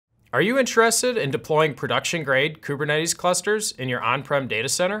Are you interested in deploying production-grade Kubernetes clusters in your on-prem data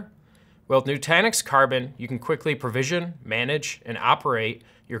center? Well, with Nutanix Karbon, you can quickly provision, manage, and operate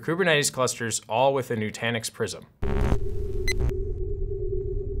your Kubernetes clusters all within Nutanix Prism.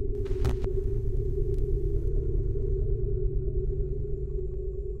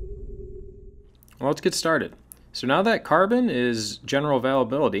 Well, let's get started. So now that Karbon is general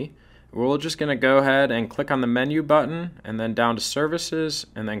availability, we're just going to go ahead and click on the menu button and then down to Services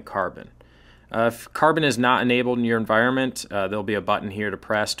and then Karbon. If Karbon is not enabled in your environment, there'll be a button here to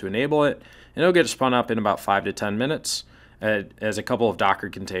press to enable it, and it'll get spun up in about 5 to 10 minutes as a couple of Docker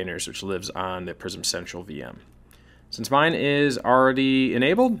containers, which lives on the Prism Central VM. Since mine is already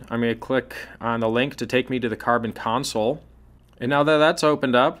enabled, I'm going to click on the link to take me to the Karbon console. And now that that's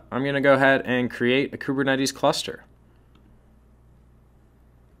opened up, I'm going to go ahead and create a Kubernetes cluster.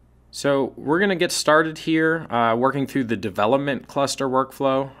 So we're going to get started here working through the development cluster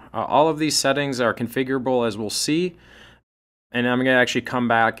workflow. All of these settings are configurable, as we'll see, and I'm going to actually come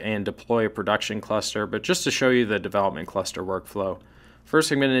back and deploy a production cluster, but just to show you the development cluster workflow.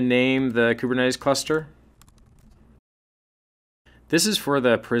 First, I'm going to name the Kubernetes cluster. This is for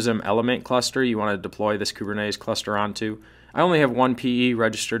the Prism element cluster you want to deploy this Kubernetes cluster onto. I only have one PE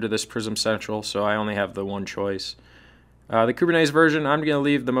registered to this Prism Central, so I only have the one choice. The Kubernetes version, I'm going to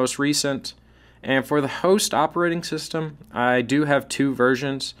leave the most recent. And for the host operating system, I do have two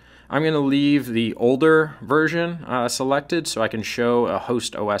versions. I'm going to leave the older version selected so I can show a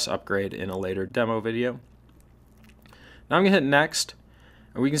host OS upgrade in a later demo video. Now I'm going to hit Next.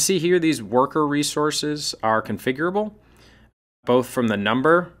 And we can see here these worker resources are configurable, both from the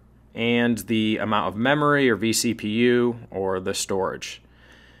number and the amount of memory or vCPU or the storage.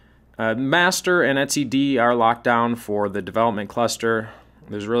 Master and etcd are locked down for the development cluster.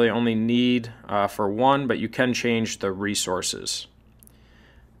 There's really only need for one, but you can change the resources.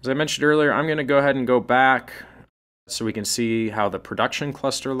 As I mentioned earlier, I'm going to go ahead and go back so we can see how the production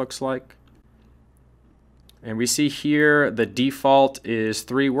cluster looks like. And we see here the default is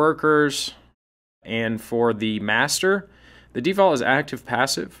 3 workers, and for the master, the default is active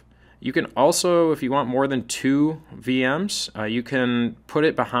passive. You can also, if you want more than 2 VMs, you can put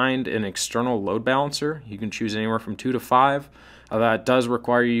it behind an external load balancer. You can choose anywhere from 2 to 5. That does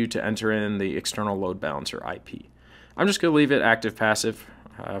require you to enter in the external load balancer IP. I'm just going to leave it active passive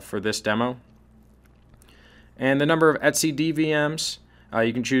for this demo. And the number of etcd VMs,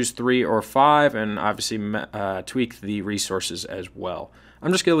 you can choose 3 or 5, and obviously tweak the resources as well.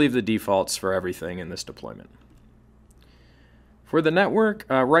 I'm just going to leave the defaults for everything in this deployment. For the network,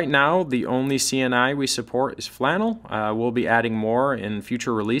 right now the only CNI we support is Flannel. We'll be adding more in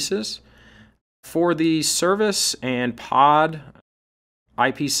future releases. For the service and pod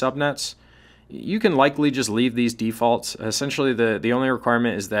IP subnets, you can likely just leave these defaults. Essentially the only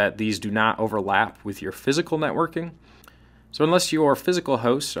requirement is that these do not overlap with your physical networking. So unless your physical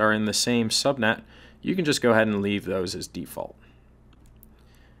hosts are in the same subnet, you can just go ahead and leave those as default.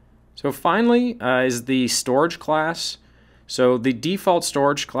 So finally is the storage class. So the default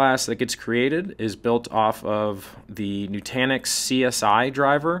storage class that gets created is built off of the Nutanix CSI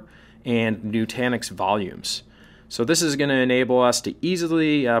driver and Nutanix volumes. So this is going to enable us to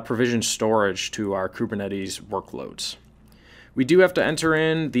easily provision storage to our Kubernetes workloads. We do have to enter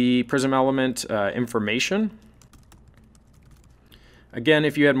in the Prism element information. Again,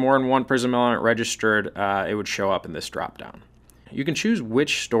 if you had more than one Prism element registered, it would show up in this dropdown. You can choose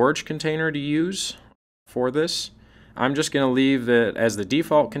which storage container to use for this. I'm just going to leave it as the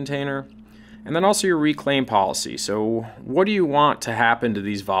default container, and then also your reclaim policy. So what do you want to happen to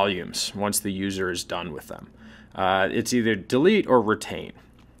these volumes once the user is done with them? It's either delete or retain.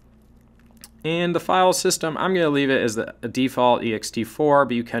 And the file system, I'm going to leave it as the default ext4,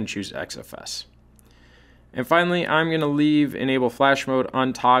 but you can choose XFS. And finally, I'm going to leave enable flash mode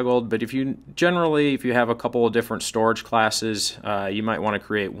untoggled, but if you have a couple of different storage classes, you might want to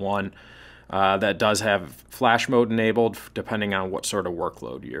create one that does have flash mode enabled depending on what sort of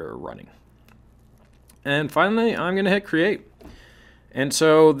workload you're running. And finally, I'm going to hit create. And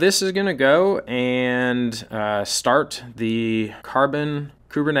so this is going to go and start the Karbon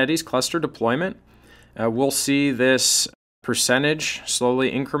Kubernetes cluster deployment. We'll see this percentage slowly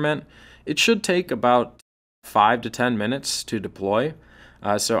increment. It should take about 5 to 10 minutes to deploy.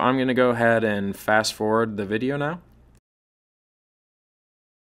 So I'm going to go ahead and fast forward the video now.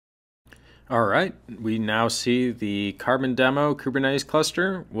 All right, we now see the Karbon demo Kubernetes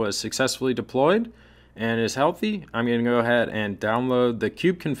cluster was successfully deployed and is healthy. I'm going to go ahead and download the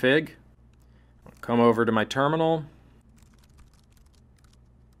kubeconfig, come over to my terminal,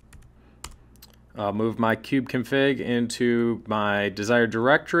 I'll move my kube config into my desired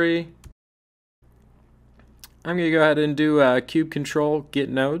directory. I'm going to go ahead and do kube control get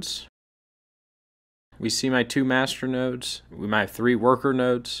nodes. We see my 2 master nodes, my 3 worker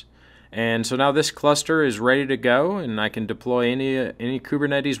nodes, and so now this cluster is ready to go, and I can deploy any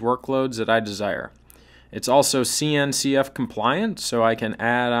Kubernetes workloads that I desire. It's also CNCF compliant, so I can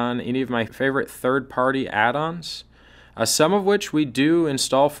add on any of my favorite third-party add-ons, some of which we do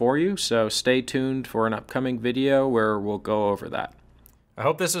install for you, so stay tuned for an upcoming video where we'll go over that. I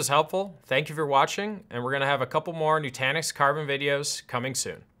hope this was helpful. Thank you for watching, and we're going to have a couple more Nutanix Karbon videos coming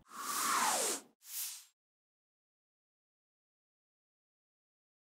soon.